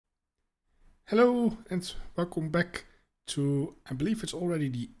Hello and welcome back to, I believe it's already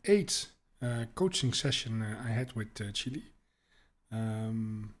the eighth coaching session I had with Chilli.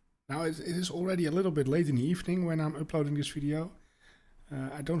 Now it is already a little bit late in the evening when I'm uploading this video.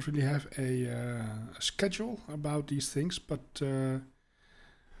 I don't really have a schedule about these things, but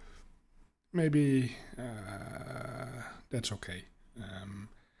maybe that's okay.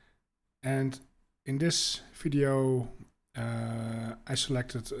 And in this video I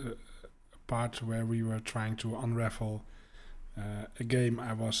selected part where we were trying to unravel a game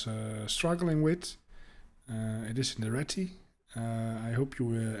I was struggling with. It is in the Retti. I hope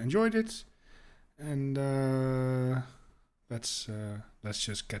you enjoyed it, and let's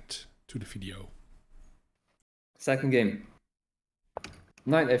just get to the video. Second game.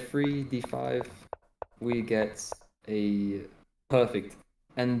 Knight f3, d5. We get a perfect,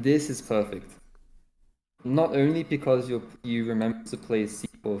 and this is perfect. Not only because you remember to play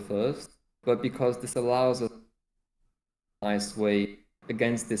c4 first, but because this allows us a nice way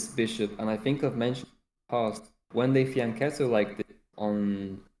against this bishop. And I think I've mentioned in the past, when they fianchetto like this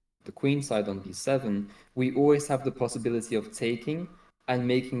on the queen side on b7, we always have the possibility of taking and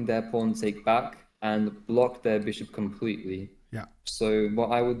making their pawn take back and block their bishop completely. Yeah. So what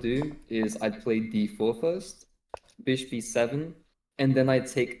I would do is I'd play d4 first, bishop b7, and then I'd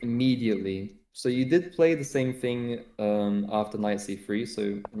take immediately. So you did play the same thing after knight c3,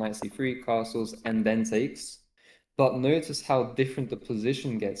 so knight c3, castles, and then takes. But notice how different the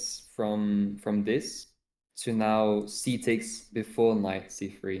position gets from this to now c takes before knight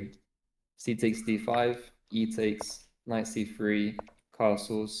c3. C takes d5, e takes, knight c3,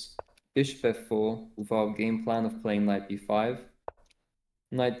 castles, bishop f4 with our game plan of playing knight b5,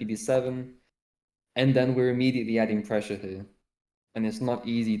 knight bd7, and then we're immediately adding pressure here. And it's not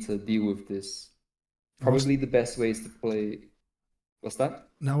easy to deal with this. Probably the best way is to play... What's that?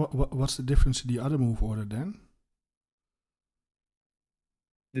 Now, what's the difference in the other move order then?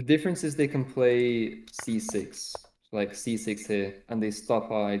 The difference is they can play c6, like c6 here, and they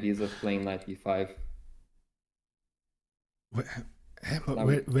stop our ideas of playing knight e5.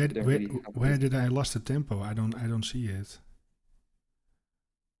 Where did I lost the tempo? I don't see it.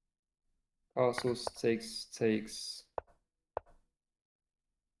 Castles takes.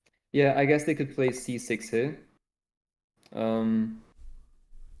 Yeah, I guess they could play c6 here.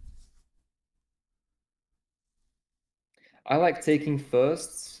 I like taking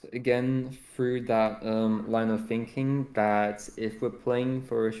first, again, through that line of thinking that if we're playing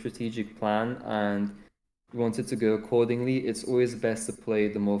for a strategic plan and we want it to go accordingly, it's always best to play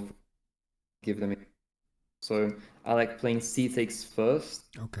the more give them. So I like playing c takes first.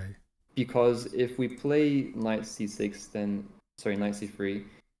 Okay. Because if we play knight c6, then sorry, knight c3,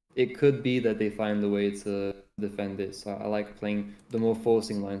 it could be that they find a way to defend it. So I like playing the more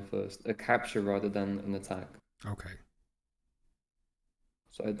forcing line first, a capture rather than an attack. Okay.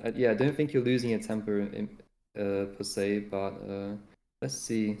 So I don't think you're losing a temper per se, but let's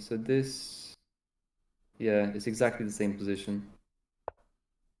see. So this, yeah, it's exactly the same position.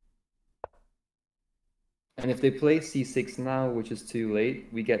 And if they play c6 now, which is too late,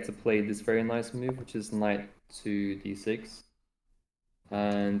 we get to play this very nice move, which is knight to d6.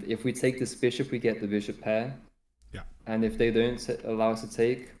 And if we take this bishop, we get the bishop pair. Yeah. And if they don't allow us to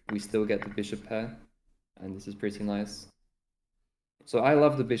take, we still get the bishop pair. And this is pretty nice. So I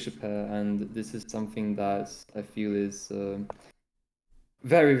love the bishop pair, and this is something that I feel is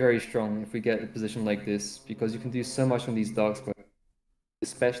very, very strong if we get a position like this, because you can do so much on these dark squares,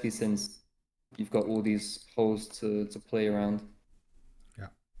 especially since you've got all these holes to play around. Yeah.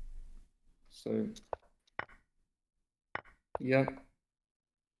 So, yeah.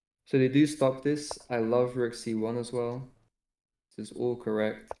 So they do stop this. I love rook c1 as well. This is all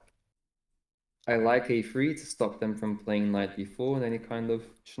correct. I like a3 to stop them from playing knight b4 and any kind of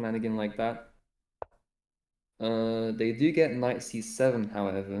shenanigan like that. They do get knight c7,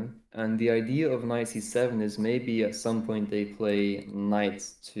 however, and the idea of knight c7 is maybe at some point they play knight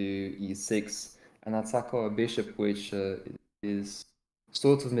to e6 and attack our bishop, which is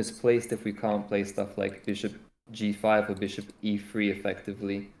sort of misplaced if we can't play stuff like bishop g5 or bishop e3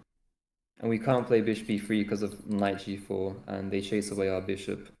 effectively. And we can't play bishop e3 because of knight g4, and they chase away our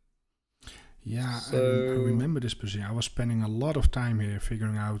bishop. Yeah, so... I remember this position. I was spending a lot of time here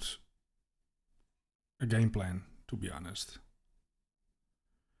figuring out a game plan, to be honest.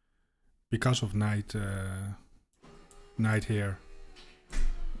 Because of knight here.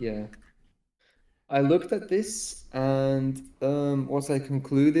 Yeah. I looked at this, and what I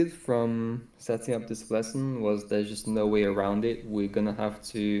concluded from setting up this lesson was there's just no way around it. We're gonna have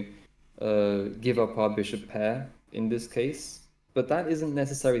to give up our bishop pair in this case. but that isn't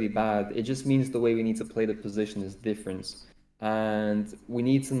necessarily bad. It just means the way we need to play the position is different. And we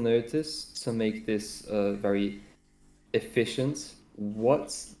need to notice to make this very efficient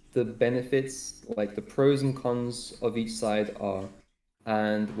what the benefits, like the pros and cons of each side are.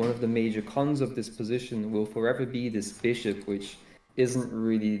 And one of the major cons of this position will forever be this bishop, which isn't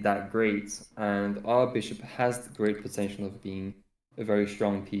really that great. And our bishop has the great potential of being a very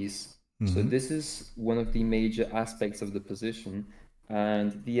strong piece. So this is one of the major aspects of the position.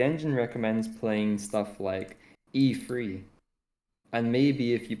 And the engine recommends playing stuff like e3. And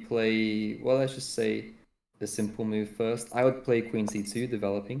maybe if you play, well, let's just say the simple move first, I would play queen c2,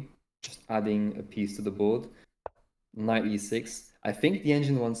 developing, just adding a piece to the board. Knight e6. I think the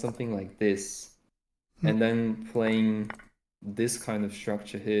engine wants something like this. And then playing this kind of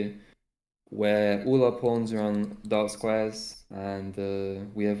structure here, where all our pawns are on dark squares, and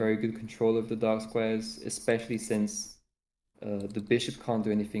we have very good control of the dark squares, especially since the bishop can't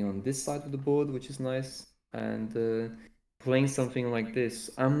do anything on this side of the board, which is nice. And playing something like this,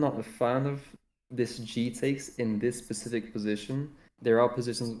 I'm not a fan of this g takes in this specific position. There are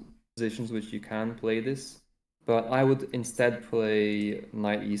positions which you can play this, but I would instead play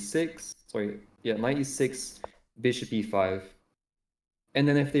knight e6. Sorry, yeah, knight e6, bishop e5. And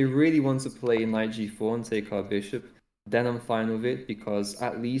then if they really want to play knight g4 and take our bishop, then I'm fine with it, because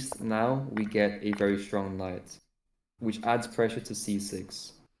at least now we get a very strong knight, which adds pressure to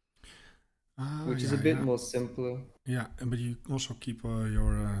c6, which is a bit more simpler. Yeah, but you also keep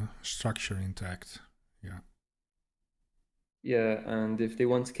your structure intact. Yeah. Yeah, and if they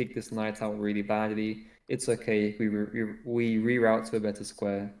want to kick this knight out really badly, it's okay. We reroute to a better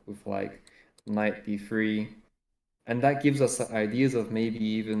square with like knight d3, and that gives us ideas of maybe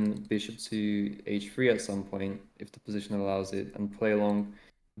even bishop to h3 at some point, if the position allows it, and play along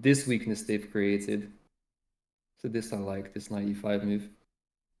this weakness they've created. So this I like, this knight e5 move.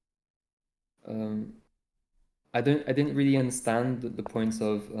 I didn't really understand the points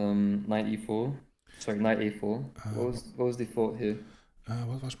of knight e4. Sorry, knight a4. What was the thought here?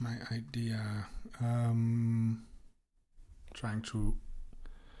 What was my idea? Trying to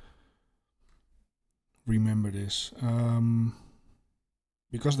remember this.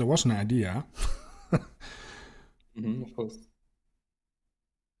 Because there was an idea. Of course.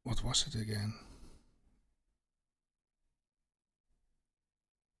 What was it again?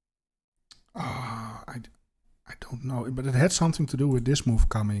 I don't know, but it had something to do with this move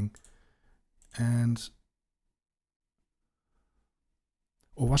coming. And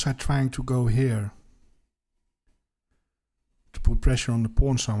or was I trying to go here to put pressure on the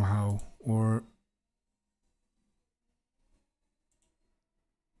pawn somehow? Or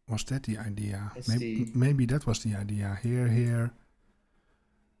was that the idea? Maybe that was the idea. Here.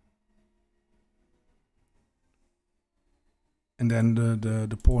 And then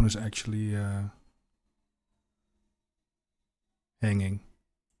the pawn is actually hanging.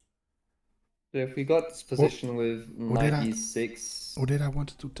 So if we got this position with knight e6, or did I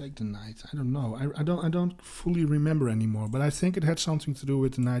wanted to take the knight? I don't know. I don't fully remember anymore. But I think it had something to do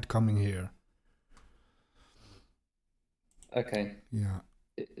with the knight coming here. Okay. Yeah.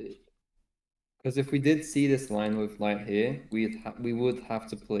 Because if we did see this line with knight here, we would have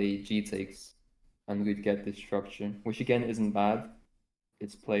to play g takes, and we'd get this structure, which again isn't bad.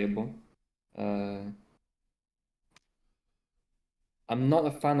 It's playable. I'm not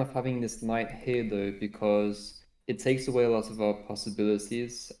a fan of having this knight here though, because it takes away a lot of our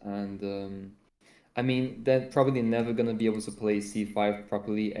possibilities, and I mean, they're probably never going to be able to play c5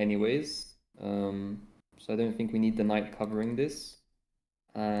 properly anyways, so I don't think we need the knight covering this,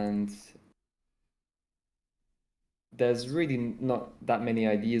 and there's really not that many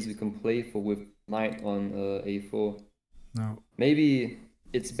ideas we can play for with knight on a4. No. Maybe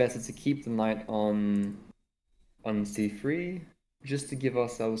it's better to keep the knight on c3, just to give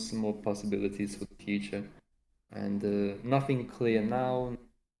ourselves some more possibilities for the future. And nothing clear now.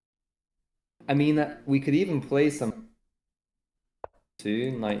 I mean, we could even play some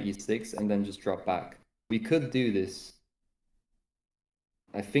knight e6 and then just drop back. We could do this.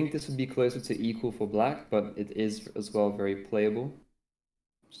 I think this would be closer to equal for black, but it is as well very playable.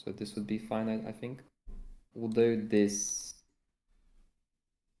 So this would be fine, I think. Although this...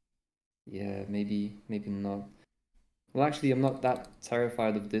 yeah, maybe not. Well, actually, I'm not that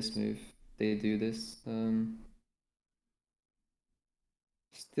terrified of this move. They do this.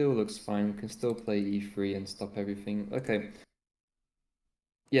 Still looks fine. We can still play e3 and stop everything. Okay.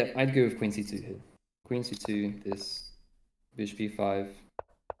 Yeah, I'd go with queen c2 here. Queen c2, this, bishop e5.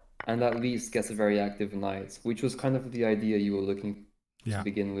 And at least gets a very active knight, which was kind of the idea you were looking to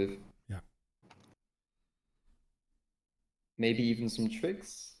begin with. Yeah. maybe even some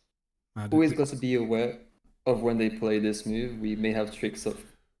tricks. Always got to be aware of when they play this move. We may have tricks of,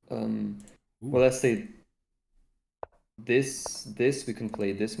 well, let's say this, we can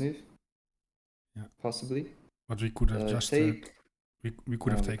play this move. Yeah. Possibly. But we could have just take. We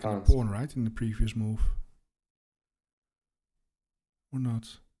could have taken a pawn, right, in the previous move. Or not?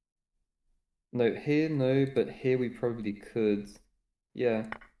 No, here no, but here we probably could. Yeah,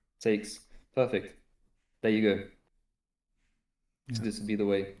 takes. Perfect. There you go. Yeah. So this would be the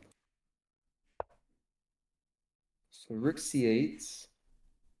way. So rook c8,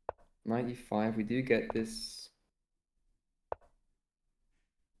 knight e5, we do get this.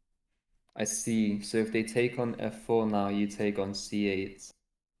 I see. So if they take on f4 now, you take on c8.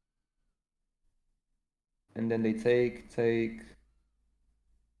 And then they take.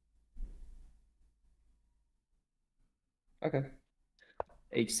 Okay.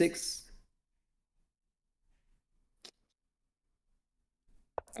 h6.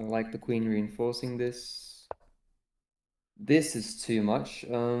 I like the queen reinforcing this. This is too much.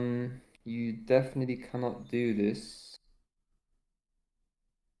 You definitely cannot do this.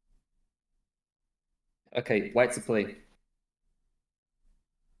 Okay, white to play.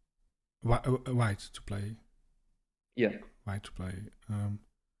 White to play. Yeah. White to play.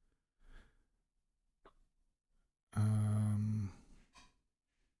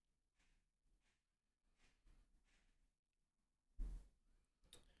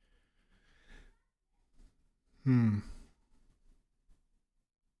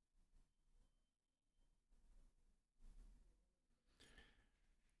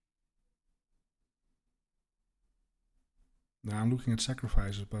 Now I'm looking at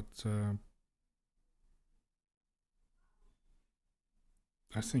sacrifices, but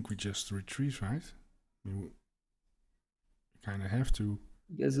I think we just retreat, right? We kind of have to.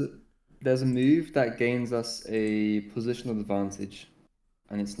 There's a move that gains us a positional advantage,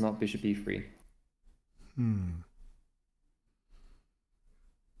 and it's not bishop e3.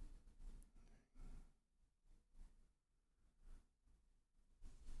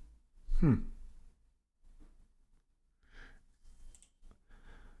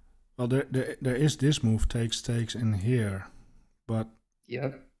 Well, there is this move, takes in here, but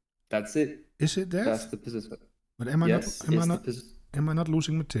yeah, that's it. Is it that? That's the position. But am I not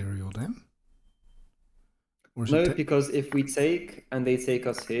losing material then? No, because if we take and they take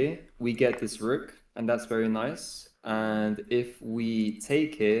us here, we get this rook, and that's very nice. And if we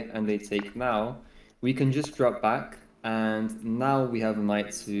take here and they take now, we can just drop back, and now we have a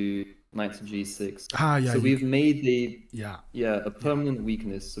knight to g6. Yeah. So we've made a permanent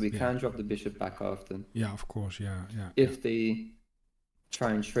weakness, so we can drop the bishop back after. Yeah, of course. Yeah. If they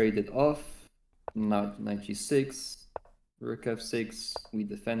try and trade it off, now knight g6, rook f6, we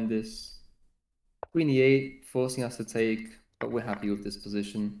defend this. Queen e8, forcing us to take, but we're happy with this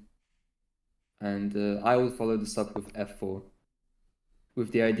position. And I will follow this up with f4,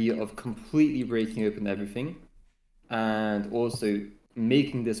 with the idea of completely breaking open everything, and also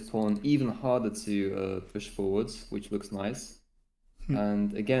making this pawn even harder to push forwards, which looks nice.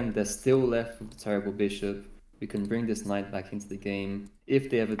 And again, they're still left with the terrible bishop. We can bring this knight back into the game. If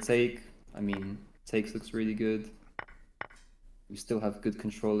they ever take, I mean, takes looks really good. We still have good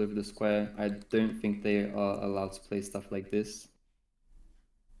control over the square. I don't think they are allowed to play stuff like this.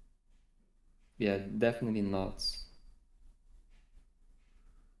 Yeah, definitely not.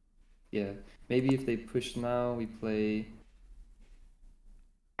 Yeah, maybe if they push now, we play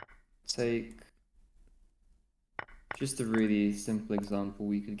take. Just a really simple example,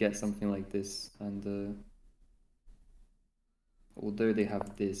 we could get something like this, and although they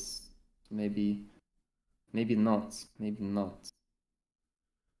have this, maybe not.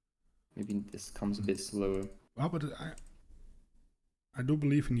 Maybe this comes a bit slower. Well, but I do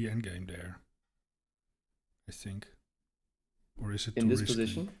believe in the endgame there, I think. Or is it too risky? In this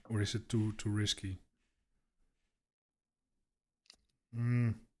position? Or is it too risky?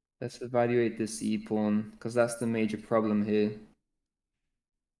 Let's evaluate this e-pawn, because that's the major problem here.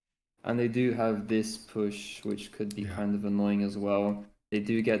 And they do have this push, which could be kind of annoying as well. They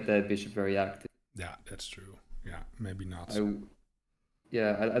do get their bishop very active. Yeah, that's true. Yeah, maybe not.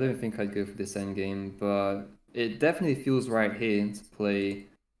 I don't think I'd go for this endgame, but it definitely feels right here to play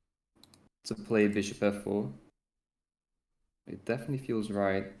bishop f4. It definitely feels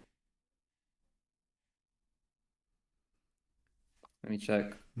right. Let me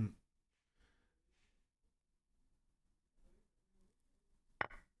check.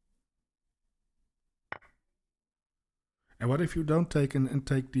 And what if you don't take and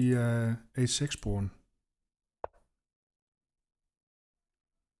take the a6 pawn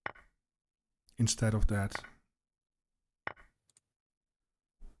instead of that?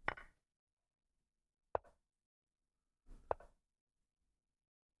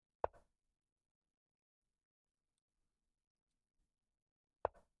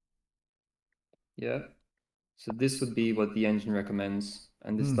 Yeah. So this would be what the engine recommends,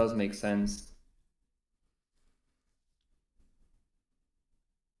 and this does make sense.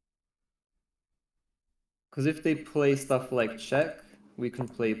 Because if they play stuff like check, we can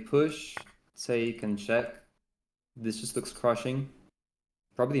play push, take, and check. This just looks crushing.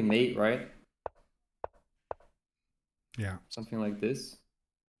 Probably mate, right? Yeah. Something like this.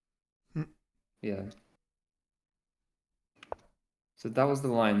 Yeah. So that was the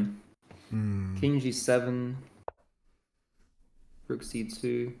line. King G7, Rook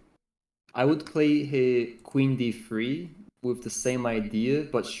C2. I would play here Queen D3 with the same idea,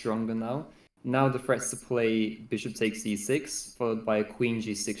 but stronger now. Now the threat's to play Bishop takes C6, followed by Queen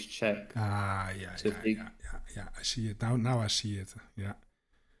G6 check. Yeah, So yeah. I see it now. I see it. Yeah.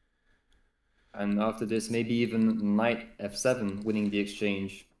 And after this, maybe even Knight F7, winning the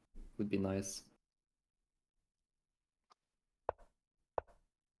exchange, would be nice.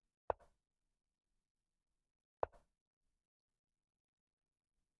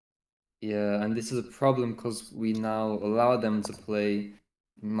 Yeah, and this is a problem because we now allow them to play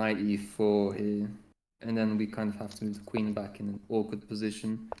Knight E4 here. And then we kind of have to move the queen back in an awkward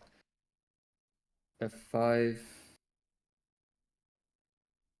position. F5.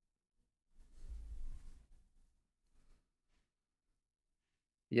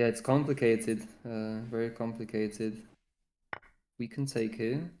 Yeah, it's complicated, very complicated. We can take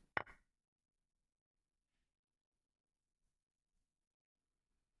here.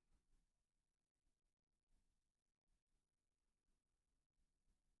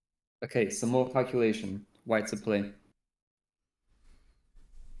 Okay, some more calculation. White to play.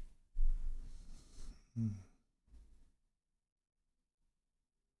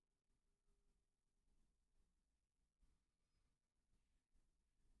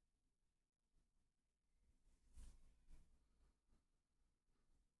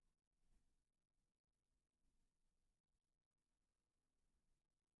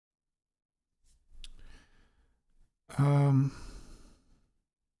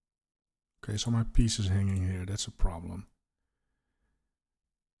 Okay, so my piece is hanging here. That's a problem.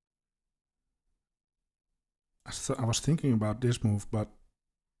 I was thinking about this move, but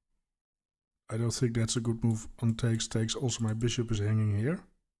I don't think that's a good move on takes. Takes. Also, my bishop is hanging here.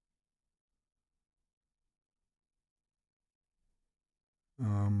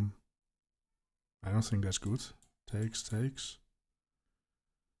 I don't think that's good. Takes.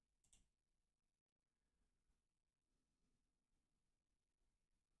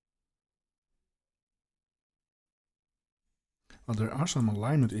 Well, there are some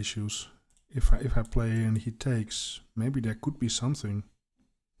alignment issues. If I play and he takes, maybe there could be something.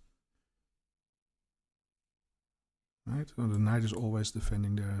 Right? Oh, the knight is always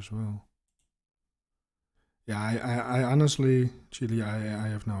defending there as well. Yeah, I honestly, Chilli, I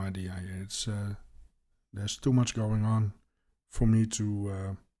have no idea. It's there's too much going on for me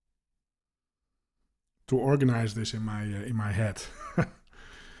to organize this in my head.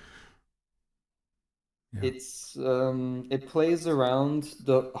 Yeah. It's it plays around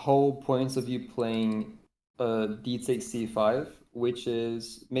the whole point of you playing d takes c5, which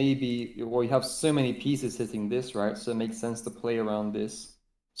is maybe, well, you have so many pieces hitting this, right? So it makes sense to play around this.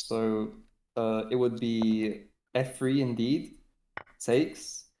 So it would be f3 indeed,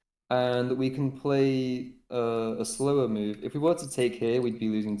 takes, and we can play a slower move. If we were to take here, we'd be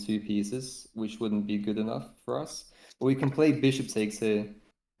losing 2 pieces, which wouldn't be good enough for us. But we can play bishop takes here,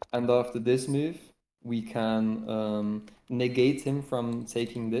 and after this move, we can negate him from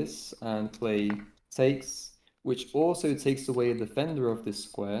taking this and play takes, which also takes away a defender of this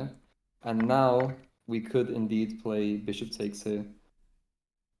square. And now we could indeed play bishop takes here.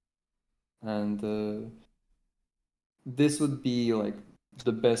 And this would be like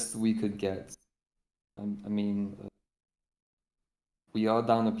the best we could get. I mean, we are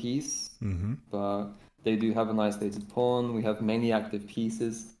down a piece, but they do have an isolated pawn. We have many active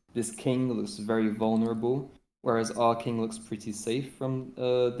pieces. This king looks very vulnerable, whereas our king looks pretty safe from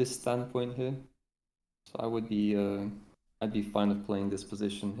this standpoint here. So I would be, I'd be fine with playing this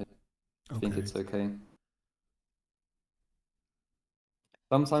position here. I think it's okay.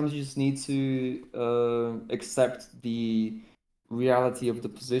 Sometimes you just need to accept the reality of the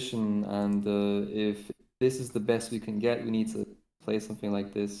position, and if this is the best we can get, we need to play something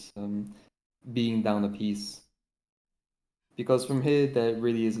like this, being down a piece. Because from here, there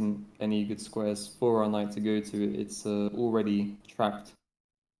really isn't any good squares for our knight to go to. It's already trapped.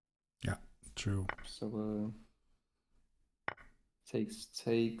 Yeah, true. So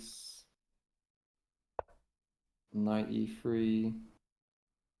takes, knight e3.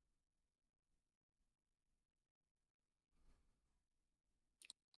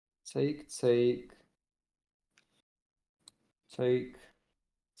 Take, take, take,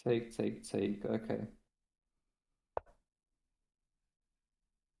 take, take, take. Okay.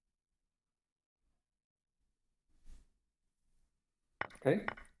 Okay.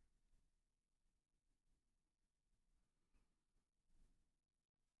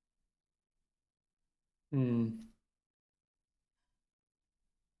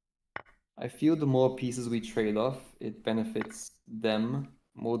 I feel the more pieces we trade off, it benefits them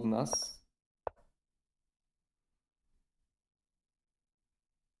more than us.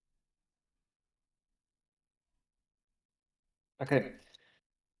 Okay.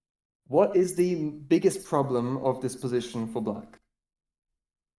 What is the biggest problem of this position for black?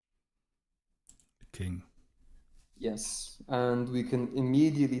 King. Yes, and we can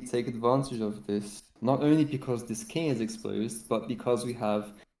immediately take advantage of this, not only because this king is exposed, but because we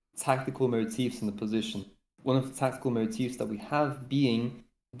have tactical motifs in the position. One of the tactical motifs that we have being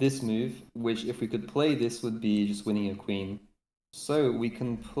this move, which if we could play this would be just winning a queen. So we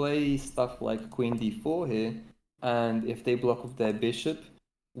can play stuff like queen d4 here, and if they block with their bishop,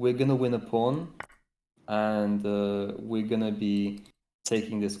 we're gonna win a pawn, and we're gonna be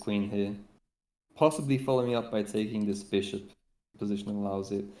taking this queen here. Possibly following up by taking this bishop. Position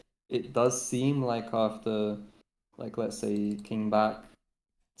allows it. It does seem like after, like let's say king back,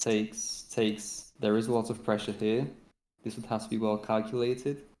 takes, there is a lot of pressure here. This would have to be well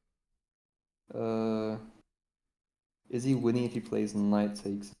calculated. Is he winning if he plays knight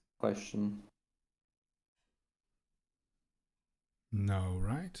takes? Question. No,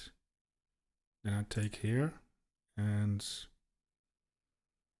 right? Then I take here and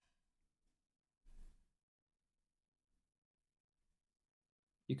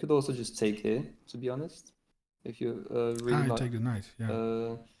You could also just take here, to be honest. If you're really I not. take the knight.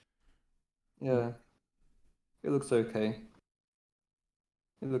 Yeah. Yeah. It looks okay.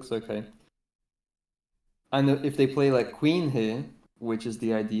 It looks okay. And if they play like queen here, which is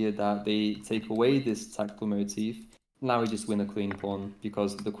the idea that they take away this tactical motif, now we just win a queen pawn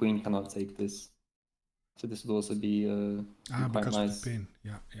because the queen cannot take this. So this would also be quite because nice. of the pin.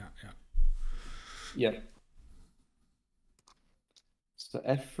 Yeah. Yeah. So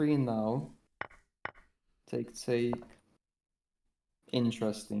f3 now. Take.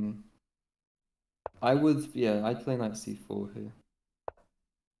 Interesting. I'd play knight c4 here.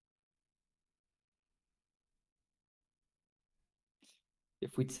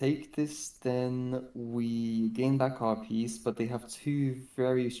 If we take this, then we gain back our piece, but they have two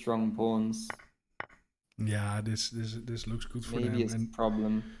very strong pawns. Yeah, this looks good for Maybe them. it's a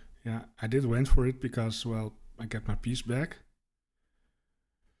problem. Yeah, I did went for it because, well, I get my piece back.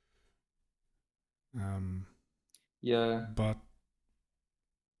 Yeah. But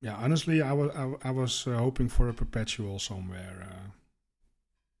yeah, honestly, I was hoping for a perpetual somewhere.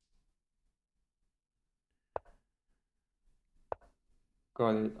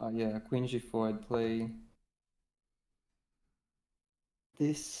 Got it. Yeah, queen g4, I'd play.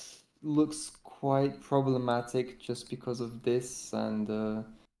 This looks quite problematic just because of this, and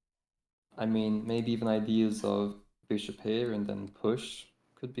I mean, maybe even ideas of bishop here and then push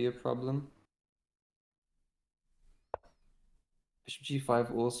could be a problem. Bishop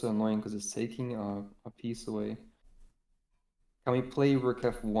g5 also annoying because it's taking a piece away. Can we play rook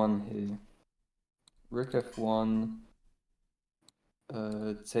f1 here? Rook f1,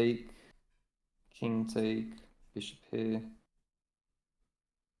 take, king take, bishop here.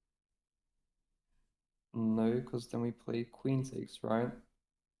 No, because then we play queen takes, right?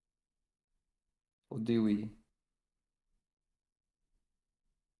 Or do we?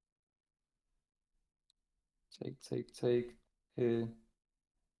 Take here.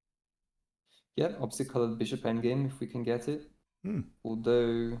 Yeah, opposite colored bishop endgame if we can get it.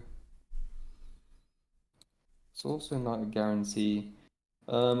 Although it's also not a guarantee.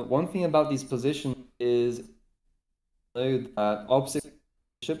 One thing about these positions is know that opposite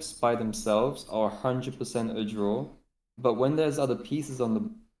bishops by themselves are 100% a draw, but when there's other pieces on the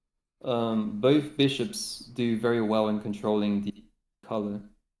both bishops do very well in controlling the color.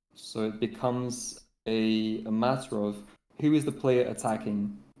 So it becomes a matter of who is the player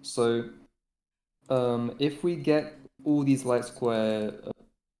attacking. So if we get all these light squares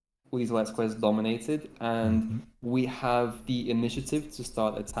dominated and we have the initiative to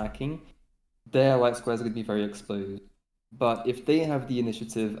start attacking, their light squares are going to be very exposed. But if they have the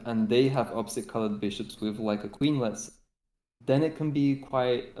initiative and they have opposite colored bishops with like a queen, then it can be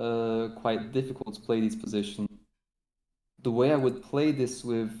quite difficult to play these positions. The way I would play this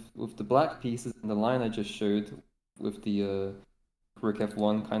with the black pieces in the line I just showed with the rook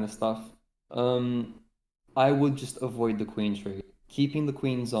f1 kind of stuff, I would just avoid the queen trade. keeping the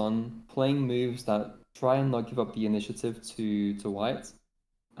queens on, playing moves that try and not give up the initiative to white,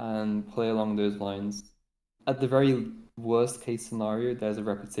 and play along those lines. At the very worst case scenario, there's a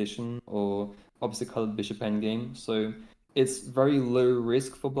repetition or opposite colored bishop endgame. So it's very low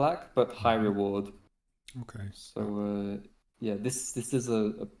risk for black, but high reward. Okay. So yeah, this is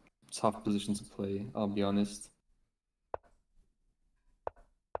a tough position to play, I'll be honest.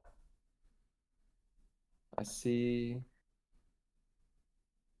 I see.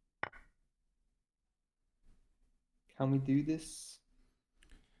 Can we do this?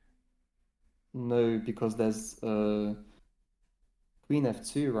 No, because there's queen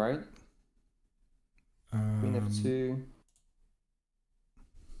f2, right? Queen f2.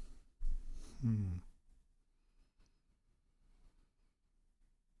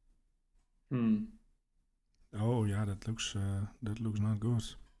 Oh yeah, that looks not good.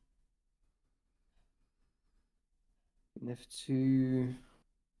 Queen f2.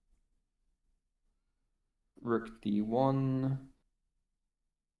 Rook d1.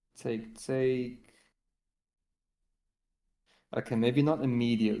 Take. Okay, maybe not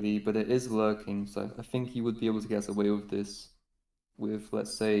immediately, but it is lurking, so I think you would be able to get away with this with,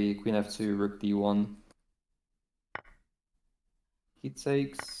 let's say, queen f2, rook d1. He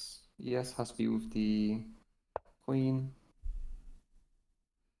takes, yes, has to be with the queen.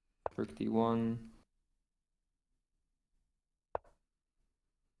 Rook d1.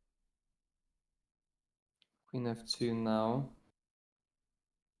 Queen f2 now.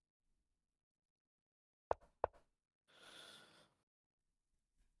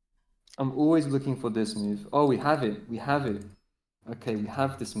 I'm always looking for this move. Oh, we have it. We have it. Okay, we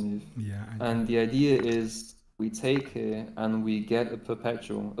have this move. Yeah. And the idea is we take here and we get a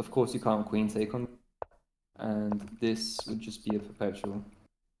perpetual. Of course, you can't queen take on. And this would just be a perpetual.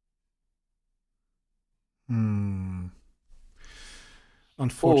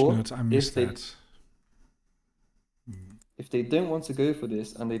 Unfortunate, I missed that. If they don't want to go for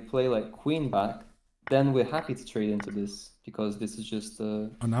this and they play like queen back, then we're happy to trade into this because this is just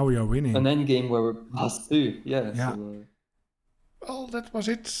now we are winning. An endgame where we're +2. Yeah. Yeah. So, well, that was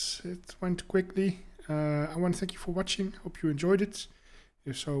it. It went quickly. I want to thank you for watching. Hope you enjoyed it.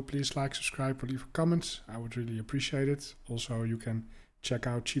 If so, please like, subscribe, or leave a comment. I would really appreciate it. Also, you can check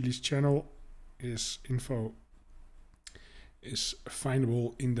out Chilli's channel. His info is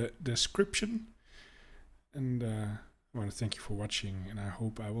findable in the description. And I want to thank you for watching, and I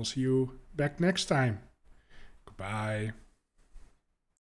hope I will see you back next time. Goodbye.